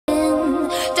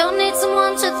Don't need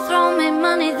someone to throw me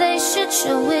money, they should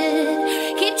show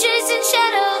it. Keep chasing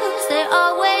shadows, they're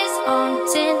always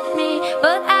haunting me,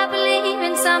 but I believe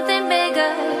in something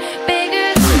bigger,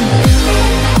 bigger than me.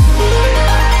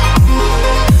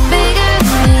 Bigger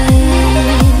than me.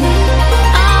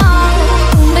 Oh,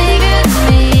 bigger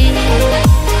than me.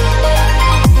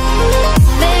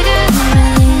 Bigger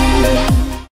than me.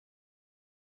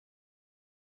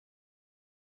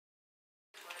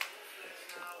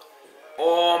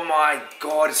 Oh my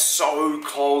god, it's so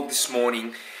cold this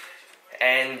morning,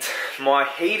 and my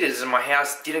heaters in my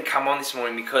house didn't come on this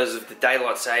morning because of the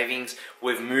daylight savings.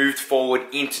 We've moved forward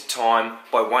into time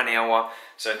by 1 hour,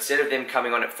 so instead of them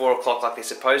coming on at 4 o'clock like they're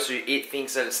supposed to, it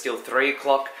thinks that it's still 3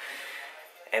 o'clock,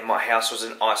 and my house was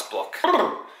an ice block.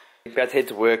 About to head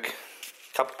to work,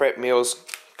 couple prep meals,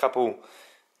 couple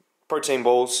protein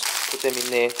balls, put them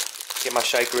in there, get my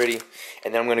shake ready,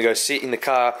 and then I'm going to go sit in the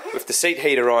car with the seat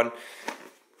heater on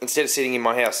instead of sitting in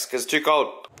my house because it's too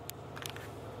cold.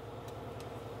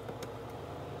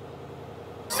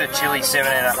 It's a chilly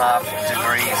 7.5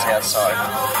 degrees outside.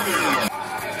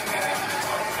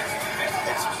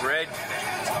 It's red.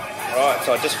 Right,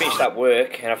 so I just finished up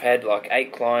work and I've had like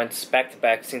 8 clients back to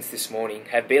back since this morning.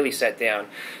 Have barely sat down,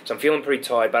 so I'm feeling pretty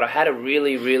tired, but I had a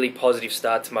really positive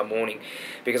start to my morning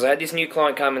because I had this new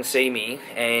client come and see me,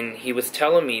 and he was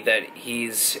telling me that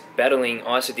he's battling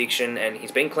ice addiction and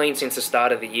he's been clean since the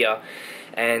start of the year,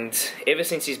 and ever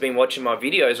since he's been watching my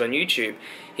videos on YouTube,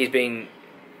 he's been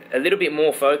a little bit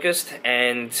more focused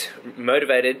and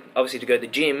motivated, obviously, to go to the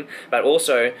gym, but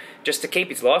also just to keep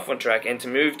his life on track and to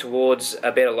move towards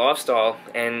a better lifestyle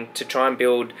and to try and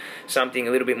build something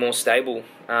a little bit more stable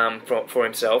for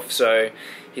himself. So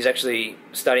he's actually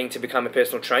studying to become a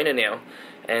personal trainer now,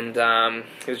 and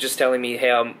he was just telling me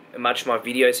how much my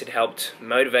videos had helped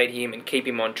motivate him and keep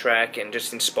him on track and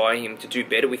just inspire him to do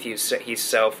better with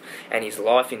himself and his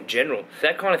life in general.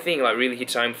 That kind of thing like really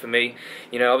hits home for me.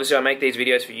 You know, obviously I make these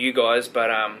videos for you guys,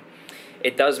 but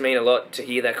it does mean a lot to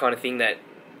hear that kind of thing, that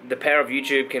the power of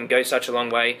YouTube can go such a long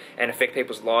way and affect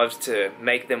people's lives to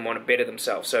make them want to better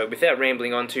themselves. So without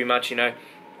rambling on too much, you know,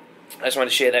 I just wanted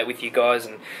to share that with you guys.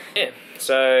 And yeah,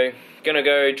 so gonna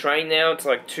go train now. It's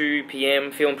like 2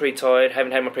 PM, feeling pretty tired,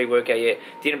 haven't had my pre-workout yet,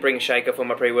 didn't bring a shaker for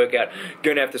my pre-workout,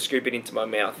 gonna have to scoop it into my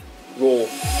mouth, raw.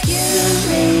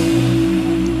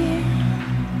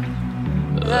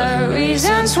 The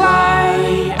reasons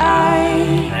why I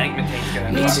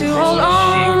need to hold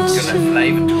on to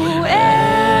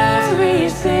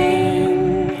everything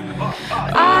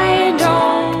I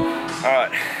don't.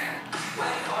 Alright,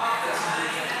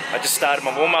 I just started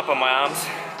my warm-up on my arms.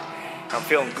 I'm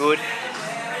feeling good.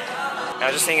 And I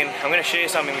was just thinking, I'm going to share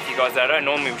something with you guys that I don't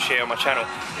normally share on my channel,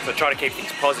 so I try to keep things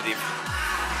positive.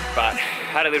 But I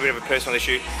had a little bit of a personal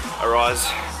issue arise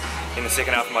in the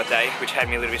second half of my day, which had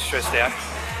me a little bit stressed out.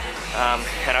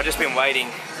 And I've just been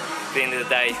waiting for the end of the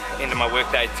day, end of my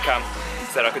work day to come,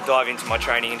 so that I could dive into my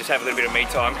training and just have a little bit of me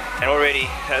time. And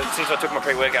already, since I took my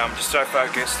pre-workout, I'm just so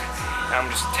focused. I'm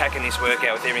just attacking this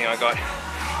workout with everything I got.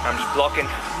 I'm just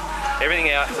blocking everything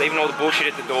out, leaving all the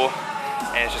bullshit at the door,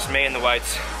 and it's just me and the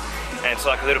weights, and it's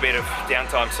like a little bit of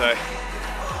downtime. So,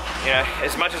 you know,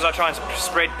 as much as I try and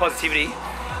spread positivity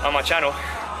on my channel,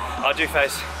 I do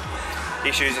face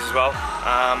issues as well.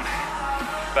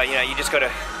 But you know, you just gotta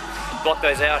block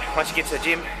those out once you get to the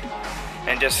gym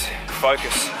and just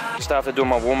focus. Just after doing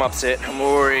my warm-up set, I'm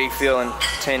already feeling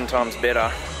 10 times better.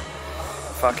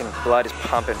 Fucking blood is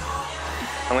pumping.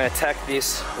 I'm gonna attack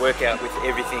this workout with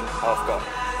everything I've got.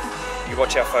 You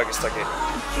watch how focused I get.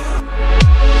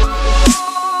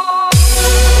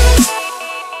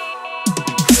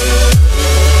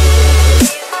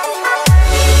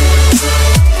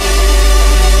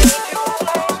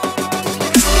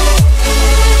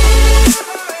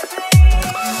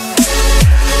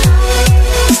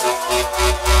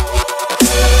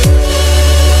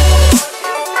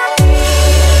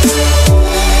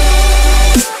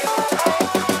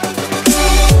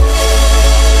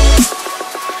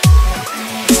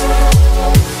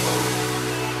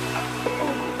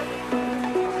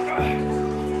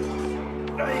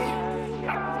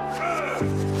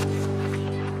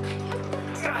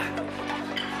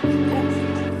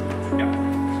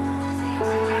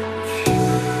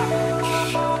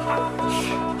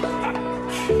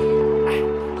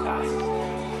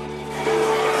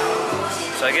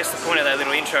 So I guess the point of that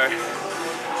little intro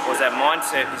was that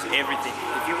mindset is everything.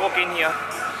 If you walk in here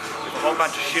with a whole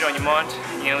bunch of shit on your mind,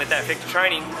 you're gonna let that affect the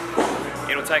training,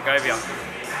 it'll take over you.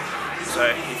 So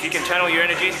if you can channel your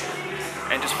energy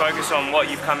and just focus on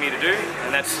what you've come here to do,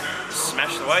 and that's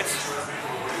smash the weights,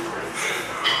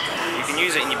 you can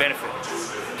use it in your benefit.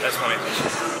 That's my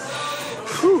message.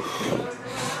 Whew.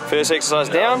 First exercise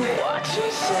down.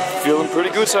 Feeling pretty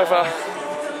good so far.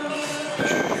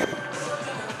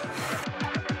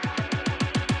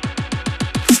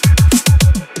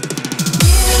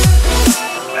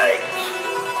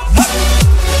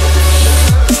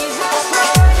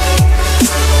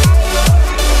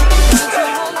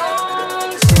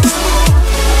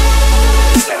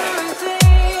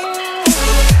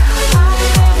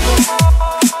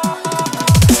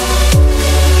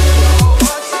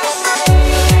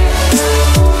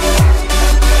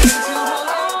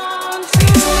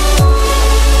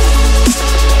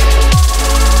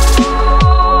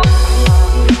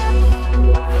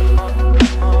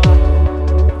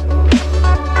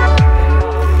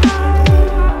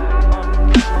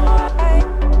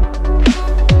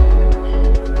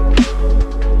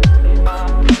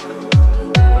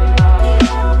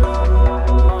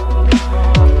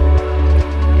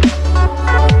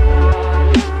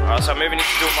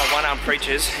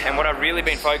 And what I've really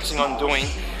been focusing on doing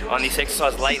on this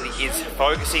exercise lately is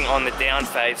focusing on the down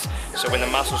phase, so when the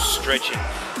muscle's stretching,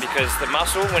 because the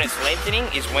muscle, when it's lengthening,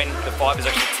 is when the fibers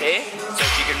actually tear. So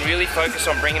if you can really focus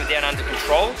on bringing it down under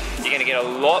control, you're going to get a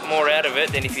lot more out of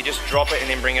it than if you just drop it and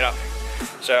then bring it up.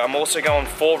 So I'm also going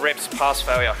 4 reps past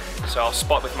failure. So I'll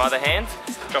spot with my other hand,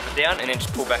 drop it down, and then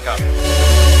just pull back up.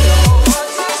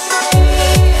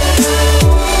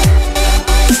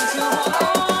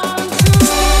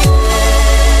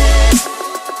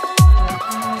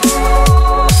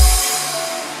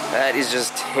 That is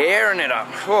just tearing it up.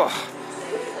 Oh.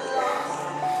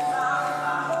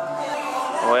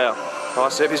 Wow,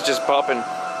 bicep is just popping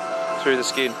through the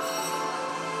skin.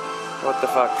 What the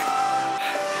fuck?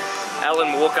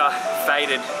 Alan Walker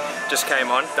Faded just came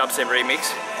on, dubstep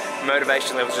remix.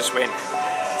 Motivation levels just went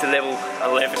to level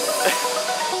 11.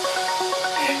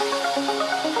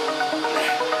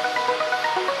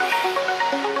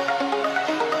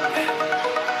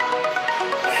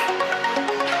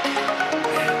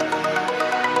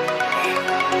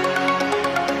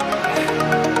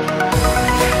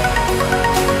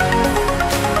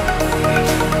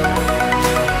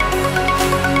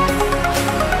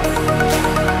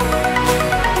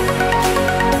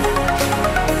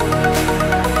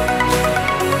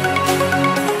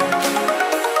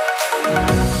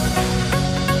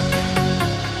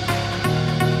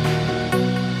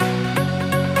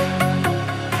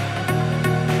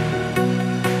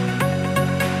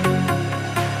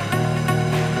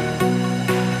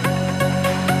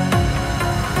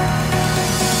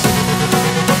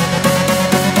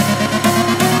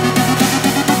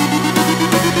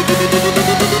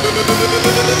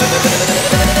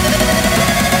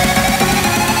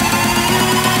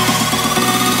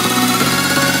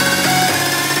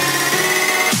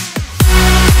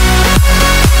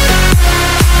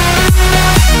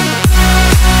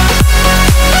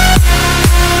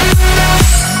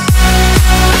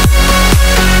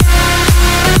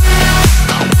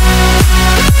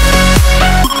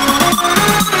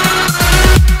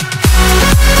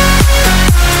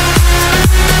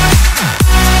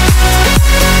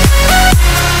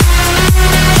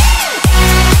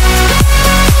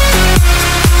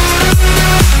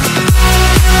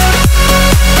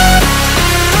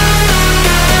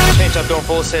 Doing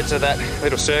 4 sets of that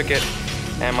little circuit,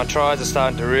 and my triceps are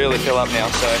starting to really fill up now.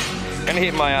 So I'm gonna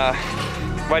hit my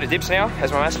weighted dips now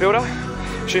as my mass builder.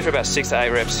 Shoot for about 6 to 8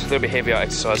 reps, a little bit heavier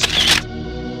exercise.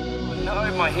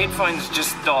 No, my headphones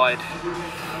just died.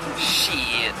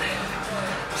 Shit.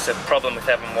 It's a problem with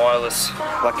having wireless.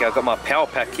 Lucky I've got my power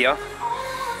pack here.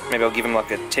 Maybe I'll give them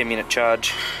like a 10-minute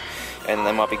charge, and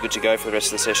they might be good to go for the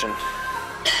rest of the session.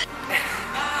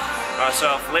 Alright, so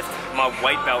I've left my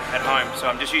weight belt at home, so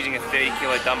I'm just using a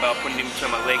 30-kilo dumbbell, putting it in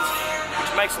between my legs,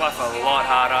 which makes life a lot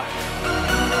harder.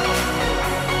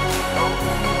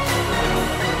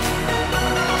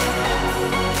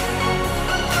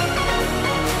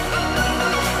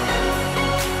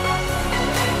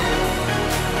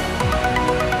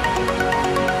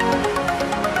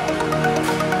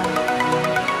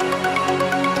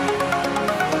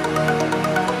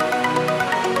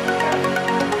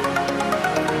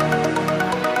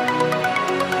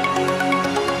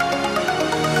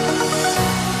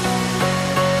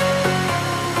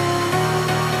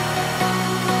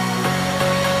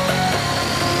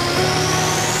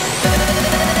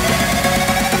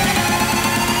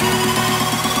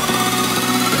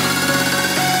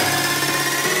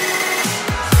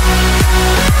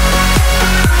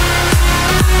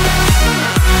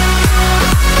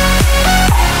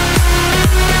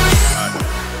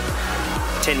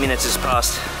 Minutes has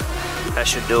passed. That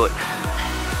should do it.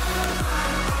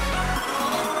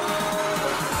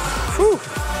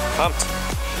 pumped.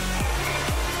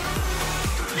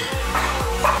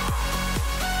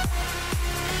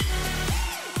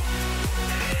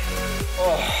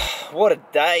 Oh, what a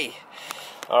day.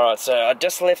 Alright, so I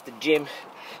just left the gym.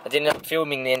 I didn't end up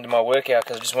filming the end of my workout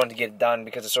because I just wanted to get it done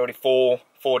because it's already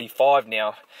 4:45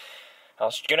 now. I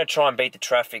was going to try and beat the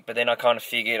traffic, but then I kind of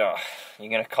figured, oh,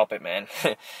 you're going to cop it, man.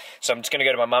 So I'm just going to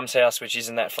go to my mum's house, which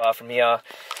isn't that far from here.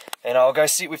 And I'll go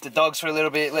sit with the dogs for a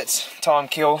little bit. Let's time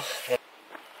kill.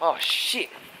 Oh, shit.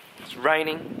 It's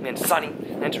raining, then it's sunny,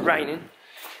 then it's raining.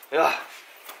 Ugh.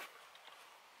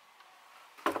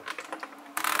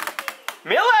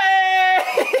 Millie!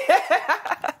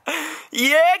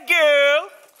 Yeah, girl!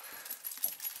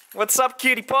 What's up,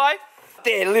 cutie pie?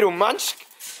 There, little munch.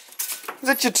 Is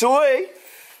that your toy?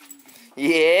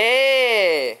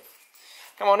 Yeah!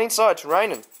 Come on inside, it's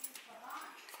raining.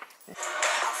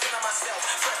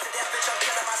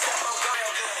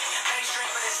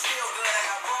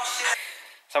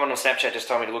 Someone on Snapchat just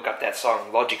told me to look up that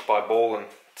song, Logic by Ball, and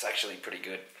it's actually pretty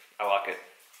good. I like it.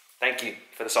 Thank you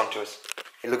for the song choice.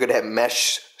 Look at that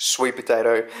mashed sweet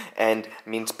potato and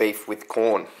minced beef with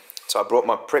corn. So I brought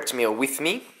my prepped meal with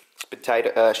me.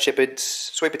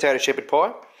 It's sweet potato shepherd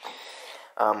pie.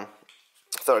 I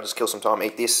thought I'd just kill some time,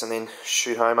 eat this, and then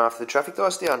shoot home after the traffic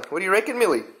dies down. What do you reckon,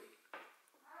 Millie?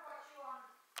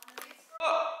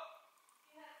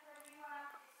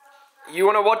 You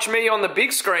want to watch me on the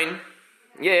big screen?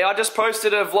 Yeah, I just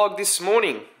posted a vlog this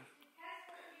morning.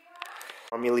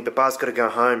 Oh, Millie, Baba's got to go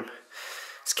home.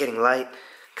 It's getting late.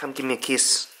 Come give me a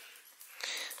kiss.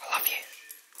 I love you.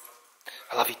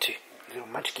 I love you too, you little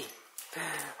munchkin.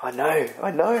 I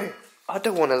know. I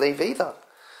don't want to leave either.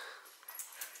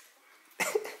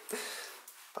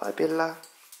 Bye, Bella.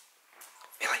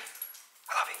 Millie,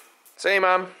 I love you. See you,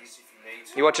 Mum.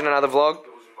 You watching another vlog?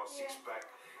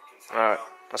 Alright,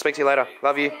 I'll speak to you later.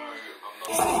 Love you.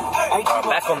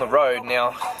 Back on the road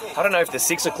now. I don't know if the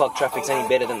 6 o'clock traffic's any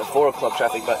better than the 4 o'clock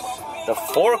traffic, but the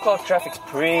 4 o'clock traffic's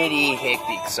pretty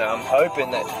hectic, so I'm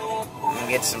hoping that we can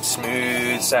get some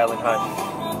smooth sailing home.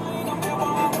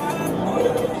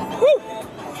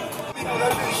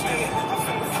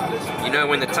 You know,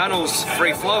 when the tunnel's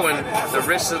free-flowing, the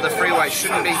rest of the freeway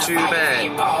shouldn't be too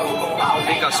bad. I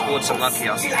think I scored some luck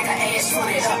here.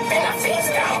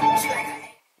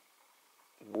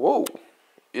 Whoa.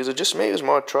 Is it just me, or is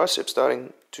my tricep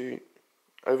starting to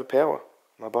overpower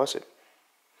my bicep?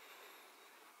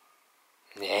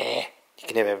 Nah, you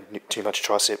can never have too much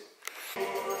tricep.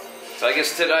 So I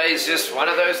guess today is just one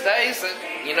of those days that,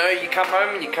 you know, you come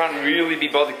home and you can't really be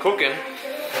bothered cooking.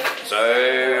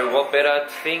 So what better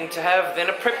thing to have than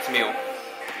a prepped meal?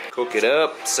 Cook it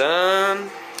up, son.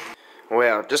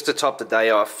 Wow, just to top the day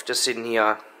off, just sitting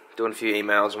here doing a few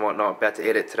emails and whatnot, about to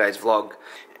edit today's vlog.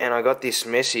 And I got this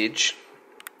message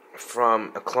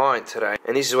from a client today,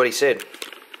 and this is what he said.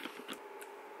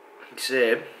 He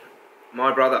said,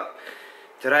 "My brother,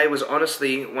 today was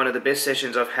honestly one of the best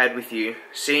sessions I've had with you.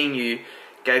 Seeing you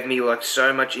gave me like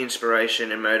so much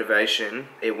inspiration and motivation.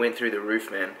 It went through the roof,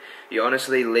 man. You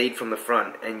honestly lead from the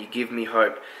front, and you give me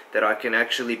hope that I can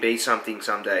actually be something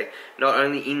someday. Not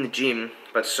only in the gym,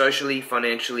 but socially,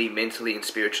 financially, mentally, and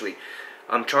spiritually.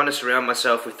 I'm trying to surround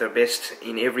myself with the best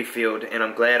in every field, and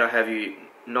I'm glad I have you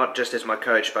not just as my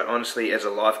coach, but honestly as a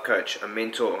life coach, a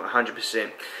mentor,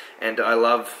 100%. And I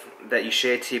love that you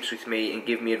share tips with me and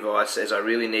give me advice, as I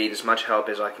really need as much help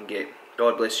as I can get.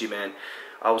 God bless you, man.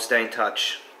 I will stay in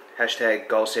touch. Hashtag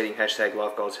goal setting, hashtag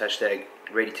life goals, hashtag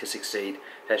ready to succeed,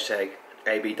 hashtag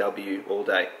ABW all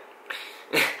day."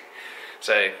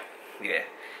 So, yeah.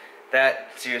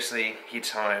 That seriously hits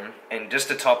home. And just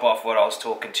to top off what I was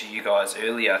talking to you guys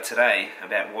earlier today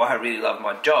about why I really love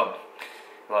my job,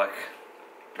 like,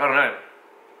 I don't know,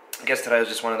 I guess today was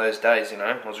just one of those days, you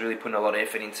know. I was really putting a lot of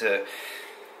effort into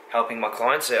helping my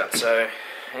clients out. So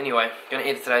anyway, gonna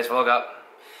edit today's vlog up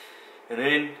and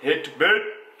then head to bed.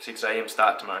 6 AM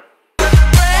start tomorrow.